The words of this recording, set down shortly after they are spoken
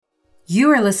You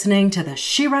are listening to the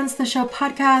She Runs the Show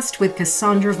podcast with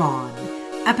Cassandra Vaughn,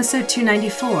 episode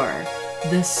 294,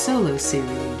 the solo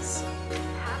series.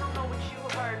 I don't know what you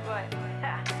heard, but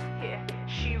yeah,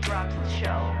 she runs the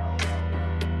show.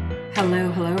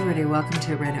 Hello, everybody. Welcome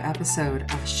to a brand new episode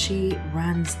of She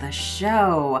Runs the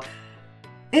Show.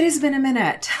 It has been a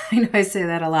minute. I know I say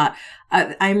that a lot.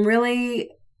 I'm really,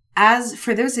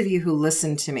 for those of you who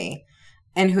listen to me,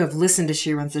 and who have listened to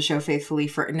She Runs the Show faithfully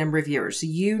for a number of years,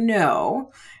 you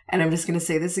know, and I'm just going to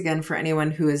say this again for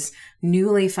anyone who is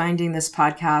newly finding this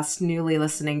podcast, newly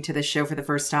listening to the show for the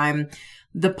first time,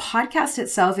 the podcast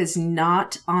itself is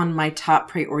not on my top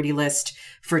priority list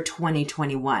for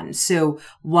 2021. So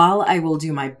while I will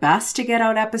do my best to get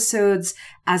out episodes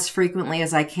as frequently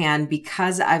as I can,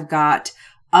 because I've got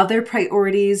other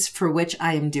priorities for which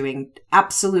I am doing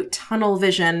absolute tunnel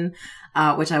vision,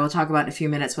 which I will talk about in a few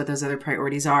minutes what those other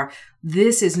priorities are.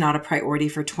 This is not a priority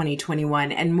for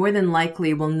 2021 and more than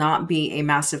likely will not be a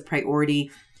massive priority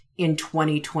in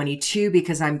 2022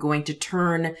 because I'm going to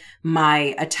turn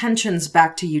my attentions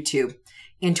back to YouTube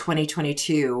in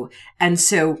 2022. And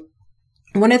so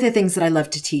one of the things that I love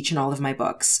to teach in all of my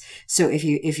books. So if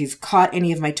you've caught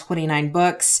any of my 29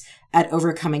 books at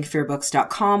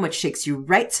overcomingfearbooks.com, which takes you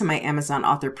right to my Amazon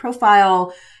author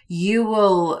profile, you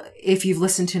will, if you've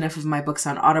listened to enough of my books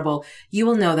on Audible, you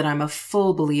will know that I'm a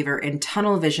full believer in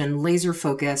tunnel vision, laser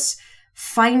focus,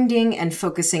 finding and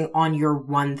focusing on your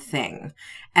one thing.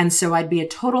 And so I'd be a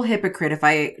total hypocrite if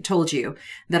I told you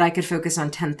that I could focus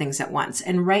on 10 things at once.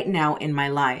 And right now in my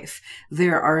life,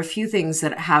 there are a few things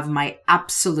that have my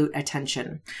absolute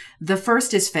attention. The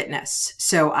first is fitness.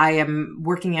 So I am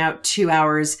working out 2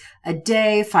 hours a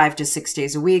day, 5 to 6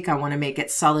 days a week. I want to make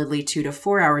it solidly 2 to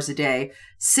 4 hours a day,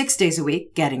 6 days a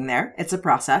week, getting there. It's a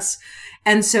process.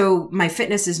 And so my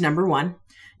fitness is number one.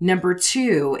 Number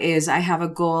two is I have a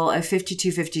goal of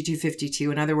 52, 52,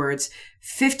 52. In other words,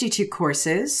 52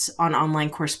 courses on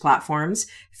online course platforms,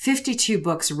 52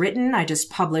 books written. I just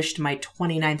published my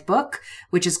 29th book,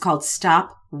 which is called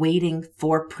Stop Waiting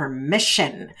for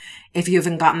Permission. If you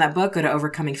haven't gotten that book, go to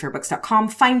overcomingfearbooks.com,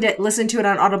 find it, listen to it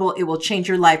on Audible. It will change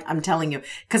your life. I'm telling you,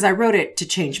 because I wrote it to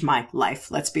change my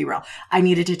life. Let's be real. I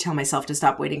needed to tell myself to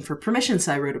stop waiting for permission.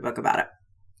 So I wrote a book about it.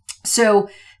 So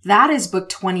that is book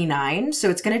 29. So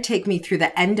it's going to take me through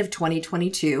the end of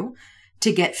 2022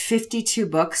 to get 52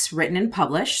 books written and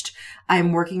published.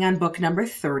 I'm working on book number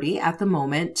 30 at the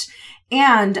moment,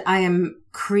 and I am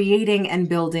creating and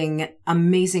building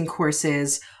amazing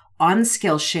courses on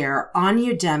Skillshare, on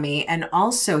Udemy, and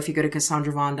also if you go to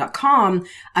CassandraVaughn.com,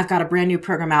 I've got a brand new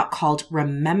program out called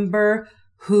Remember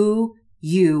Who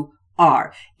You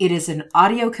Are. It is an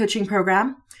audio coaching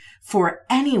program for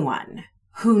anyone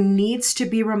who needs to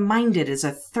be reminded. Is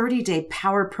a 30-day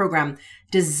power program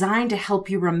designed to help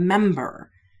you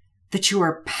remember that you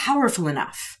are powerful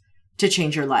enough to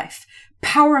change your life,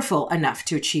 powerful enough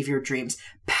to achieve your dreams,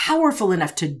 powerful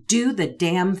enough to do the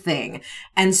damn thing.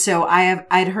 And so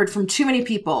I'd heard from too many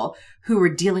people who were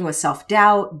dealing with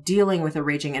self-doubt, dealing with a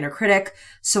raging inner critic.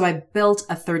 So I built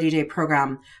a 30-day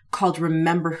program called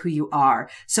Remember Who You Are.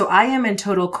 So I am in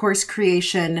total course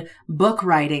creation, book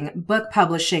writing, book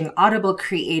publishing, Audible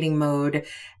creating mode.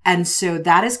 And so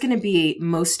that is going to be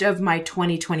most of my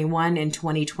 2021 and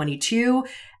 2022.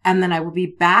 And then I will be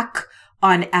back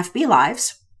on FB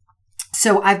Lives.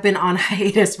 So I've been on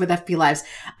hiatus with FB Lives.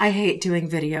 I hate doing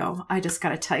video. I just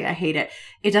got to tell you, I hate it.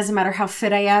 It doesn't matter how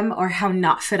fit I am or how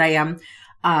not fit I am.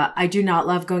 I do not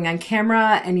love going on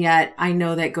camera, and yet I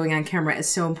know that going on camera is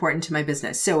so important to my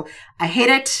business. So I hate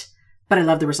it, but I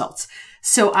love the results.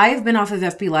 So I've been off of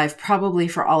FB Live probably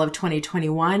for all of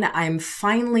 2021. I'm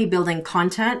finally building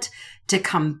content to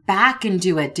come back and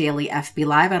do a daily FB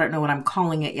Live. I don't know what I'm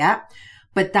calling it yet,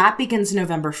 but that begins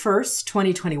November 1st,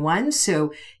 2021.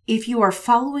 So if you are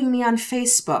following me on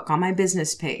Facebook on my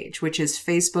business page, which is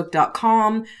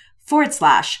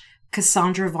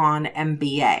facebook.com/Cassandra Vaughn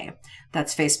MBA.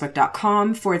 That's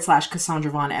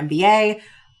facebook.com/Cassandra Vaughn MBA.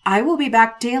 I will be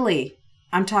back daily.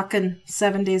 I'm talking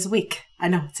 7 days a week. I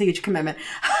know it's a huge commitment.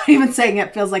 Even saying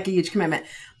it feels like a huge commitment,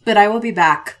 but I will be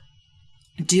back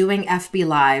doing FB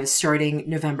Live starting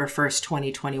November 1st,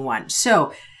 2021.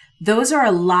 So those are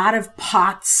a lot of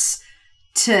pots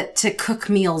to cook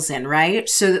meals in, right?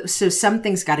 So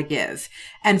something's got to give.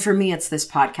 And for me, it's this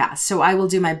podcast. So I will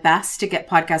do my best to get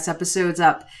podcast episodes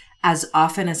up as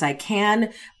often as I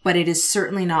can, but it is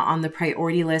certainly not on the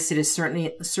priority list. It is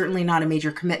certainly not a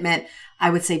major commitment. I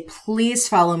would say, please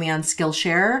follow me on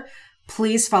Skillshare.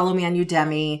 Please follow me on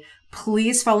Udemy.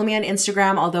 Please follow me on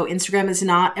Instagram, although Instagram is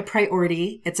not a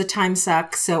priority. It's a time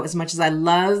suck. So as much as I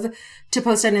love to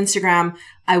post on Instagram,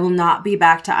 I will not be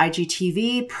back to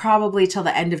IGTV probably till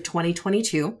the end of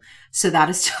 2022. So that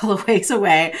is still a ways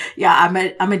away. Yeah,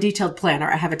 I'm a detailed planner.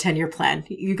 I have a 10-year plan.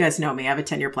 You guys know me. I have a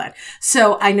 10-year plan.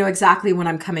 So I know exactly when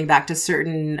I'm coming back to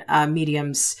certain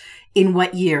mediums in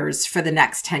what years for the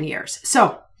next 10 years.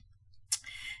 So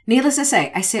needless to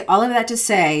say, I say all of that to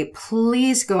say,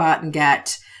 please go out and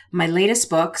get my latest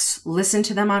books, listen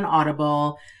to them on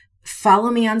Audible,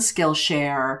 follow me on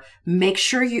Skillshare, make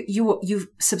sure you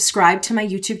subscribe to my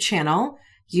YouTube channel,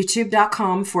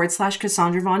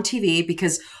 youtube.com/Cassandra Vaughn TV,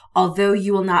 because although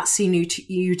you will not see new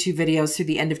YouTube videos through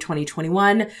the end of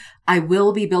 2021, I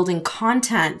will be building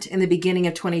content in the beginning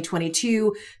of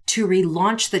 2022 to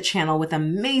relaunch the channel with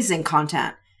amazing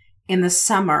content in the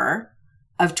summer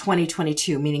of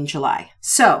 2022, meaning July.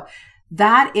 So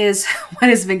that is what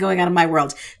has been going on in my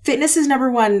world. Fitness is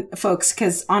number one, folks,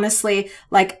 because honestly,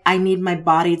 like I need my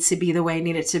body to be the way I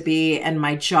need it to be and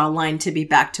my jawline to be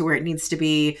back to where it needs to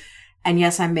be. And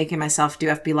yes, I'm making myself do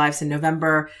FB Lives in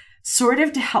November, sort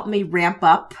of to help me ramp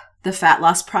up the fat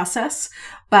loss process.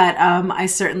 But I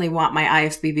certainly want my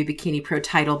IFBB Bikini Pro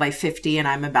title by 50, and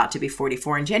I'm about to be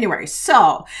 44 in January.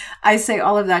 So I say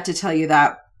all of that to tell you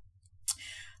that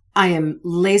I am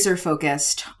laser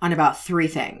focused on about 3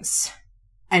 things.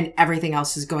 And everything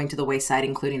else is going to the wayside,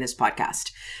 including this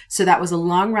podcast. So that was a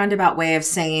long roundabout way of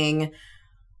saying,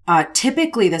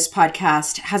 typically this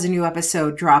podcast has a new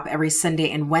episode drop every Sunday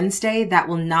and Wednesday. That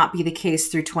will not be the case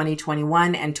through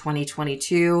 2021 and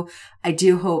 2022. I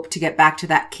do hope to get back to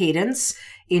that cadence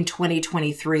in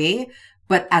 2023,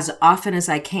 but as often as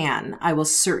I can, I will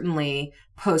certainly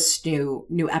post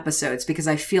new episodes because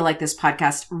I feel like this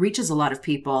podcast reaches a lot of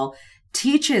people,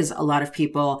 teaches a lot of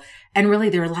people. And really,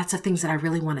 there are lots of things that I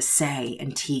really want to say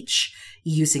and teach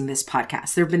using this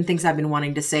podcast. There have been things I've been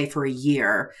wanting to say for a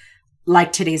year,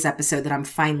 like today's episode that I'm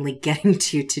finally getting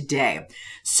to today.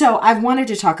 So I've wanted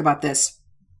to talk about this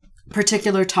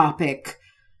particular topic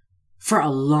for a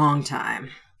long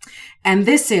time. And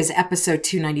this is episode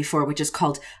 294, which is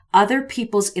called Other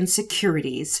People's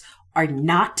Insecurities Are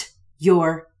Not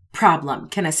Your Problem.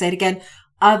 Can I say it again?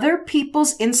 Other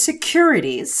people's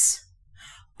insecurities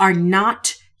are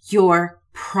not your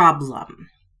problem.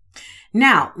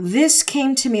 Now, this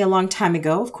came to me a long time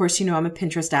ago. Of course, you know I'm a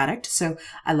Pinterest addict, so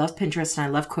I love Pinterest and I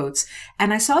love quotes.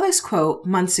 And I saw this quote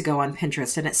months ago on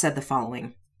Pinterest, and it said the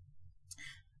following: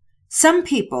 "Some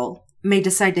people may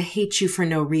decide to hate you for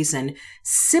no reason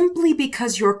simply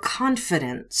because your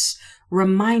confidence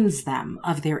reminds them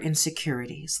of their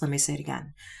insecurities." Let me say it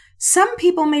again. Some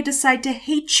people may decide to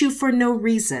hate you for no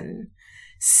reason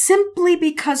simply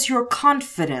because your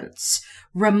confidence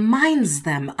reminds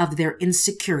them of their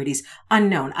insecurities.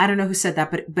 Unknown. I don't know who said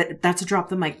that, but that's a drop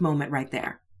the mic moment right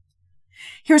there.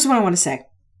 Here's what I want to say.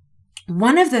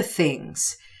 One of the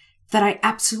things that I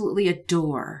absolutely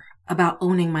adore about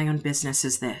owning my own business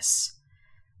is this: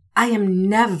 I am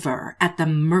never at the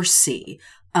mercy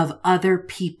of other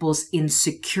people's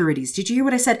insecurities. Did you hear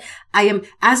what I said? I am,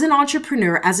 as an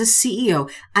entrepreneur, as a CEO,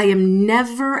 I am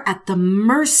never at the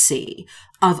mercy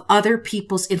of other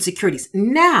people's insecurities.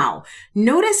 Now,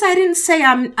 notice I didn't say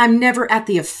I'm never at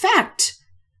the effect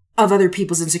of other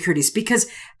people's insecurities, because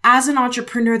as an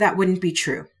entrepreneur, that wouldn't be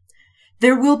true.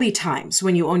 There will be times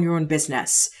when you own your own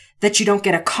business that you don't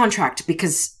get a contract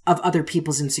because of other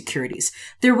people's insecurities.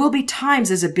 There will be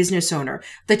times as a business owner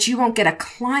that you won't get a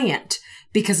client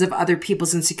because of other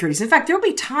people's insecurities. In fact, there'll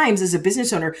be times as a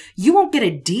business owner, you won't get a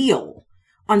deal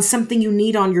on something you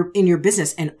need in your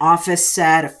business, an office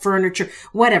set, a furniture,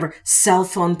 whatever, cell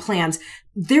phone plans.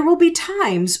 There will be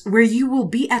times where you will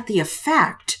be at the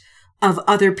effect of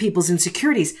other people's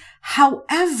insecurities.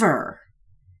 However,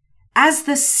 as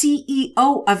the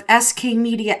CEO of SK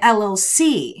Media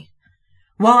LLC,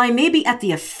 while I may be at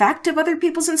the effect of other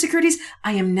people's insecurities,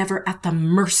 I am never at the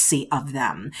mercy of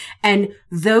them. And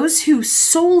those who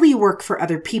solely work for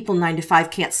other people 9 to 5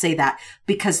 can't say that,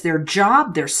 because their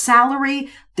job, their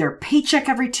salary, their paycheck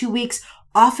every 2 weeks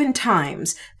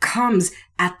oftentimes comes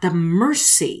at the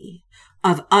mercy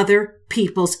of other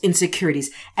people's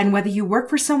insecurities. And whether you work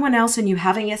for someone else and you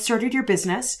haven't yet started your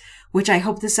business, which I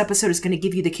hope this episode is going to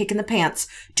give you the kick in the pants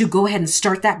to go ahead and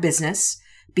start that business,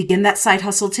 begin that side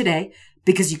hustle today,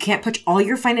 because you can't put all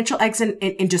your financial eggs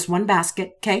in just one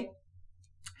basket, okay?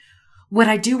 What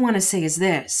I do want to say is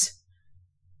this: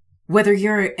 whether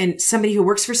you're somebody who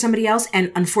works for somebody else,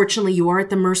 and unfortunately you are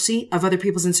at the mercy of other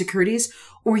people's insecurities,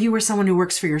 or you are someone who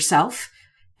works for yourself,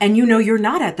 and you know you're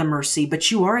not at the mercy,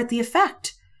 but you are at the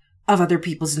effect of other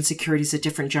people's insecurities at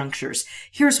different junctures.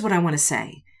 Here's what I want to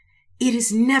say. It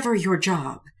is never your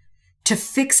job to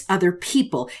fix other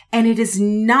people. And it is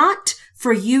not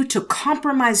for you to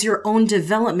compromise your own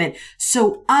development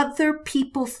so other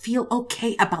people feel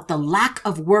okay about the lack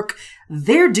of work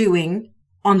they're doing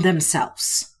on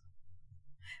themselves.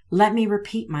 Let me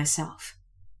repeat myself.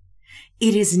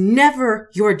 It is never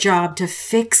your job to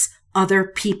fix other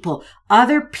people.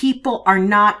 Other people are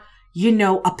not,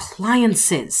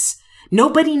 appliances.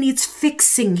 Nobody needs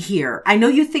fixing here. I know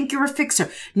you think you're a fixer.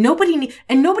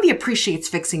 Nobody appreciates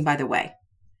fixing, by the way.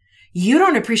 You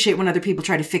don't appreciate when other people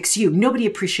try to fix you. Nobody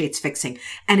appreciates fixing.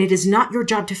 And it is not your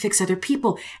job to fix other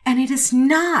people. And it is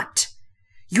not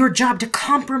your job to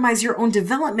compromise your own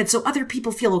development so other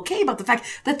people feel okay about the fact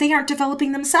that they aren't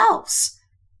developing themselves.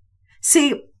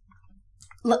 See,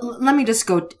 let me just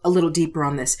go a little deeper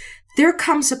on this. There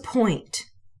comes a point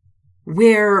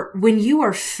where when you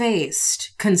are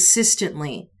faced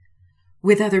consistently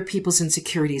with other people's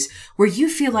insecurities, where you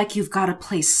feel like you've got to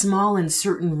play small in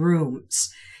certain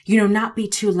rooms, not be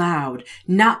too loud,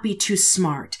 not be too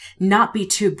smart, not be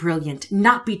too brilliant,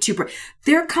 not be too bright.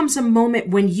 There comes a moment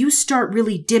when you start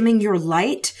really dimming your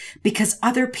light because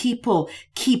other people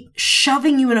keep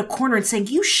shoving you in a corner and saying,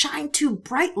 you shine too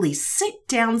brightly, sit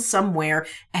down somewhere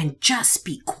and just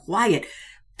be quiet.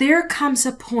 There comes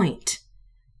a point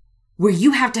where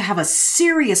you have to have a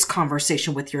serious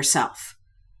conversation with yourself,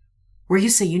 where you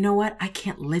say, you know what? I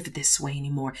can't live this way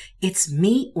anymore. It's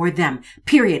me or them,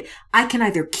 period. I can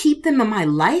either keep them in my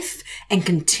life and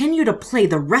continue to play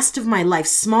the rest of my life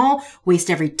small,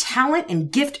 waste every talent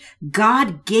and gift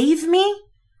God gave me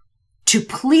to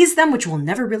please them, which will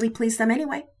never really please them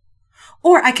anyway.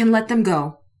 Or I can let them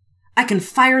go. I can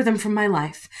fire them from my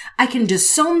life. I can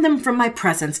disown them from my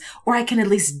presence, or I can at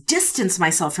least distance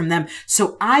myself from them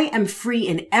so I am free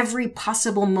in every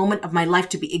possible moment of my life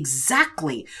to be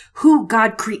exactly who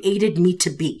God created me to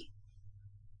be.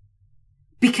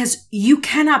 Because you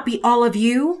cannot be all of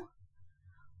you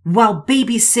while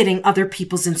babysitting other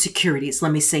people's insecurities.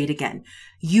 Let me say it again.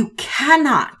 You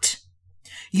cannot.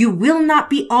 You will not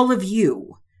be all of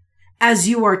you as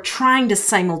you are trying to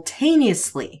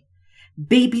simultaneously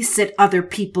babysit other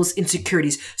people's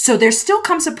insecurities. So there still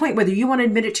comes a point, whether you want to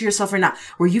admit it to yourself or not,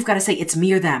 where you've got to say it's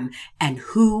me or them. And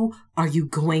who are you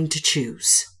going to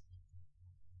choose?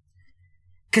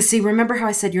 Because see, remember how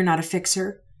I said you're not a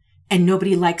fixer and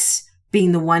nobody likes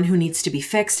being the one who needs to be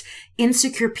fixed?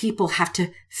 Insecure people have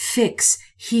to fix,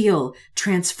 heal,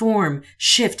 transform,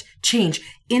 shift, change.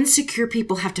 Insecure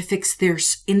people have to fix their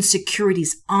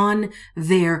insecurities on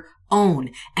their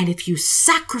own. And if you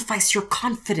sacrifice your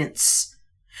confidence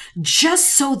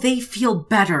just so they feel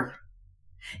better,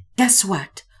 guess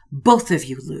what? Both of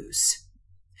you lose.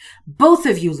 Both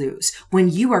of you lose when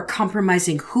you are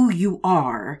compromising who you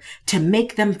are to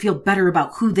make them feel better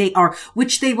about who they are,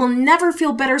 which they will never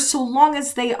feel better so long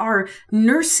as they are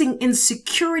nursing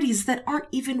insecurities that aren't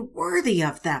even worthy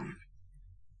of them.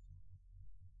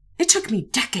 It took me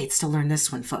decades to learn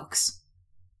this one, folks.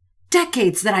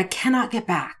 Decades that I cannot get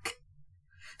back.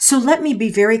 So let me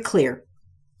be very clear.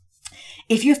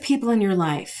 If you have people in your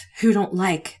life who don't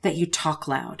like that you talk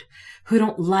loud, who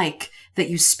don't like that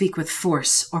you speak with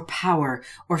force or power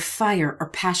or fire or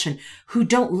passion, who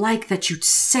don't like that you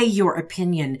say your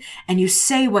opinion and you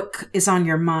say what is on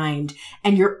your mind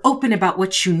and you're open about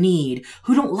what you need,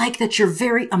 who don't like that you're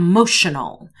very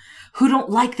emotional, who don't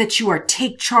like that you are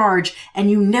take charge and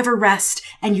you never rest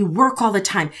and you work all the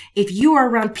time. If you are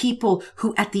around people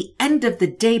who at the end of the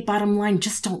day, bottom line,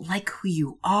 just don't like who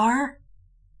you are,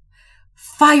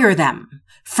 fire them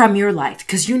from your life.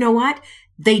 Because you know what?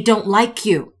 They don't like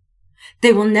you.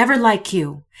 They will never like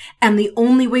you. And the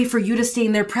only way for you to stay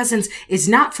in their presence is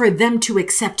not for them to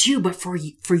accept you, but for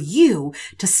you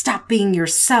to stop being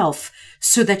yourself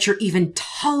so that you're even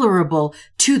tolerable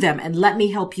to them. And let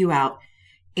me help you out.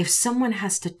 If someone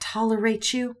has to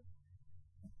tolerate you,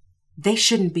 they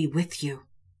shouldn't be with you.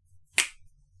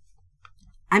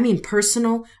 I mean,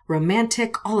 personal,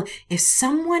 romantic, all. If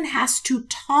someone has to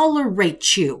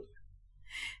tolerate you,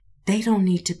 they don't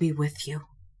need to be with you.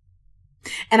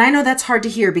 And I know that's hard to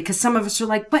hear because some of us are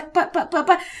like, but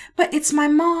it's my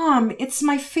mom, it's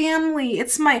my family,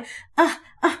 it's my,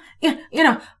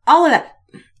 all of that.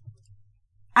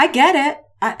 I get it.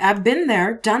 I've been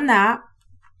there, done that.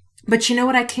 But you know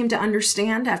what I came to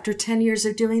understand after 10 years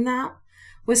of doing that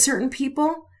with certain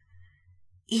people?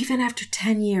 Even after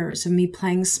 10 years of me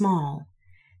playing small,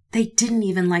 they didn't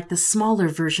even like the smaller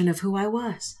version of who I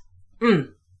was.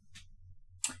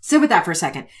 Sit with that for a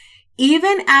second.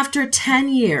 Even after 10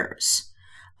 years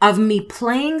of me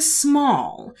playing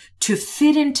small to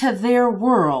fit into their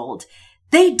world,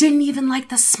 They didn't even like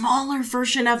the smaller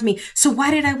version of me. So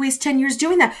why did I waste 10 years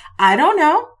doing that? I don't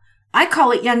know. I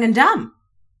call it young and dumb.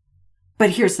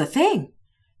 But here's the thing.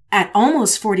 At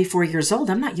almost 44 years old,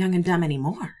 I'm not young and dumb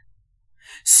anymore.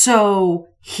 So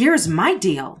here's my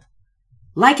deal.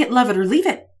 Like it, love it, or leave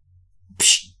it.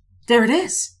 Psh, there it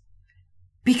is.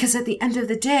 Because at the end of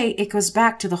the day, it goes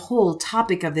back to the whole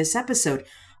topic of this episode.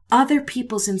 Other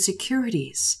people's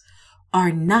insecurities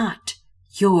are not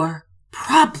your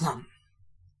problem.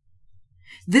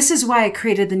 This is why I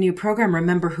created the new program,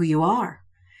 Remember Who You Are.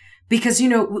 Because,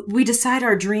 we decide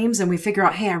our dreams and we figure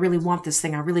out, hey, I really want this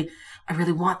thing. I really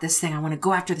want this thing. I want to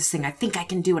go after this thing. I think I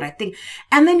can do it.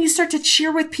 And then you start to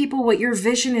cheer with people what your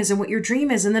vision is and what your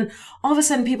dream is. And then all of a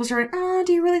sudden people start, oh,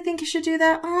 do you really think you should do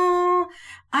that? Oh,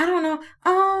 I don't know.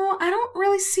 Oh, I don't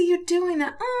really see you doing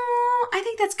that. Oh, I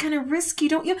think that's kind of risky,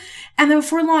 don't you? And then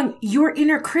before long, your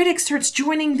inner critic starts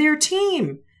joining their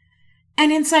team.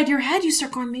 And inside your head, you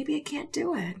start going, maybe I can't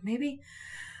do it. Maybe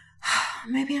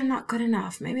I'm not good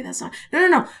enough. Maybe that's not.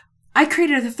 No. I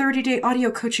created a 30-day audio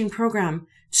coaching program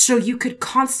so you could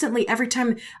constantly, every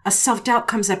time a self-doubt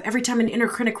comes up, every time an inner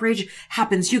critic rage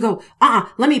happens, you go,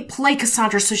 let me play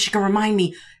Cassandra so she can remind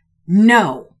me.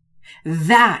 No,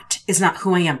 that is not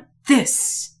who I am.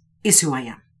 This is who I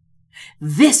am.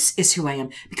 This is who I am.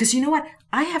 Because you know what?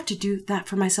 I have to do that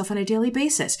for myself on a daily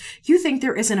basis. You think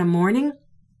there isn't a morning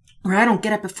where I don't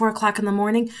get up at 4:00 in the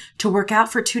morning to work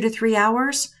out for 2 to 3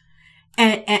 hours?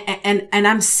 And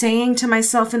I'm saying to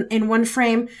myself in one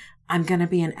frame, I'm going to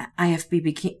be an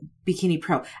IFBB bikini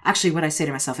pro. Actually, what I say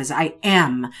to myself is I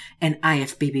am an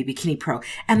IFBB bikini pro.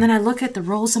 And then I look at the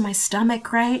rolls in my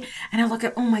stomach, right? And I look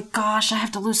at, oh my gosh, I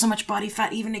have to lose so much body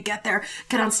fat even to get there,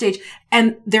 get on stage.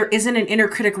 And there isn't an inner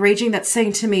critic raging that's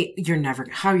saying to me,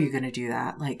 how are you going to do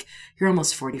that? Like, you're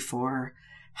almost 44.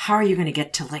 How are you going to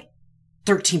get to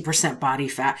 13% body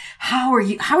fat? How are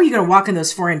you going to walk in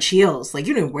those 4-inch heels? Like,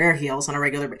 you don't wear heels on a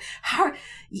regular basis.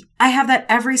 I have that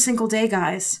every single day,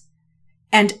 guys.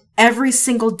 And every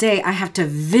single day I have to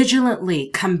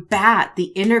vigilantly combat the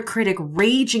inner critic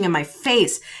raging in my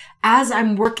face as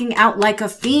I'm working out like a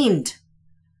fiend.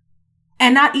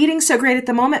 And not eating so great at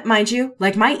the moment, mind you.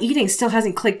 Like, my eating still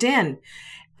hasn't clicked in.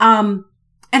 And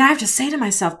I have to say to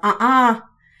myself,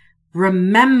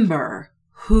 remember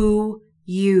who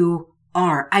you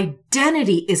are.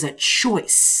 Identity is a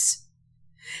choice.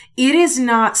 It is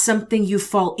not something you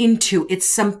fall into. It's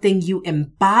something you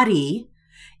embody,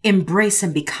 embrace,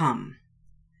 and become.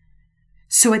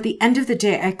 So at the end of the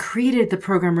day, I created the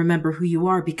program Remember Who You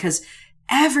Are because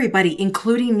everybody,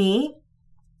 including me,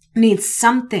 needs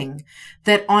something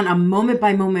that on a moment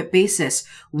by moment basis,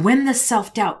 when the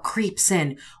self-doubt creeps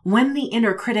in, when the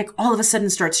inner critic all of a sudden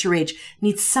starts to rage,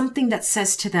 needs something that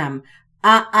says to them,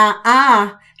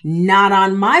 not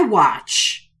on my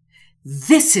watch.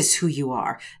 This is who you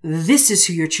are. This is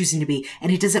who you're choosing to be.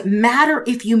 And it doesn't matter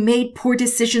if you made poor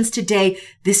decisions today.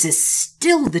 This is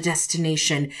still the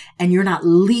destination and you're not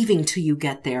leaving till you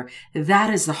get there.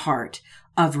 That is the heart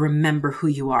of Remember Who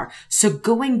You Are. So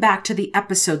going back to the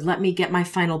episode, let me get my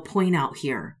final point out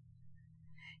here.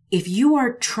 If you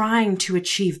are trying to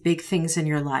achieve big things in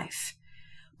your life,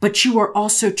 but you are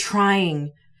also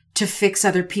trying to fix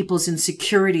other people's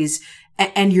insecurities,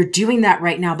 and you're doing that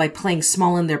right now by playing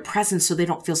small in their presence so they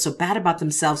don't feel so bad about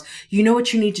themselves. You know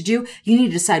what you need to do? You need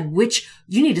to decide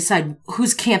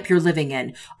whose camp you're living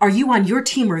in. Are you on your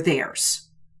team or theirs?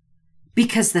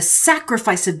 Because the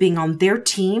sacrifice of being on their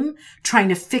team, trying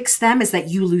to fix them, is that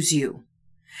you lose you.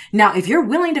 Now, if you're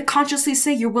willing to consciously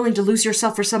say you're willing to lose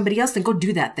yourself for somebody else, then go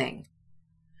do that thing.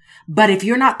 But if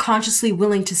you're not consciously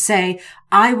willing to say,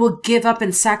 I will give up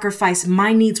and sacrifice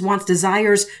my needs, wants,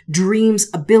 desires, dreams,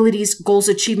 abilities, goals,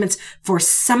 achievements for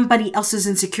somebody else's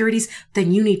insecurities,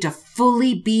 then you need to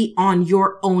fully be on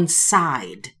your own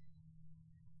side.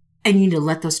 And you need to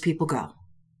let those people go.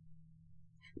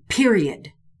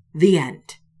 Period. The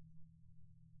end.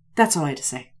 That's all I had to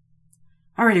say.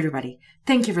 All right, everybody.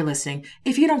 Thank you for listening.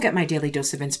 If you don't get my daily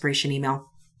dose of inspiration email,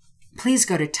 please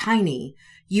go to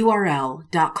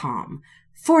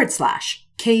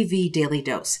tinyurl.com/KV Daily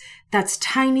Dose. That's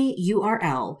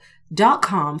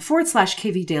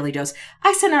tinyurl.com/KV Daily Dose.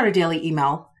 I send out a daily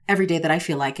email every day that I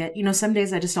feel like it. Some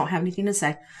days I just don't have anything to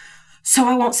say. So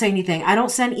I won't say anything. I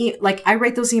don't send, I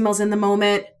write those emails in the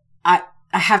moment.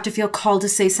 I have to feel called to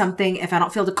say something. If I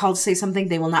don't feel called to say something,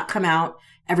 they will not come out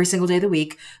every single day of the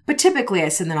week. But typically I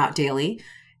send them out daily.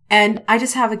 And I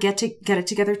just have a get it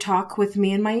together talk with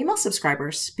me and my email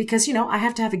subscribers because, I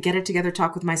have to have a get it together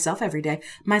talk with myself every day.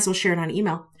 Might as well share it on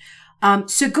email.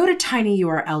 So go to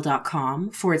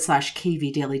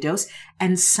tinyurl.com/KV Daily Dose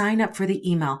and sign up for the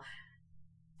email.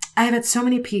 I have had so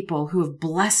many people who have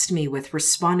blessed me with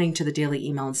responding to the daily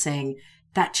email and saying,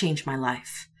 that changed my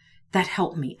life. That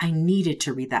helped me. I needed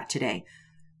to read that today.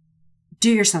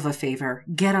 Do yourself a favor,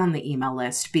 get on the email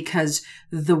list, because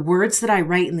the words that I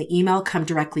write in the email come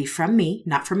directly from me,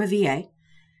 not from a VA.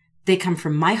 They come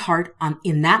from my heart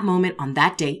in that moment, on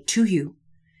that day, to you.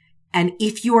 And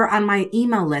if you are on my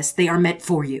email list, they are meant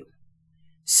for you.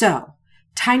 So,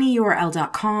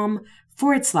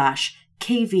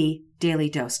 tinyurl.com/KV Daily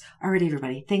Dose. All right,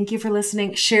 everybody. Thank you for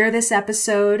listening. Share this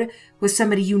episode with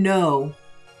somebody you know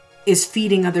is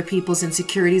feeding other people's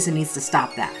insecurities and needs to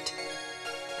stop that.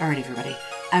 All right, everybody.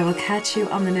 I will catch you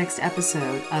on the next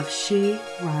episode of She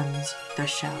Runs the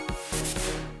Show.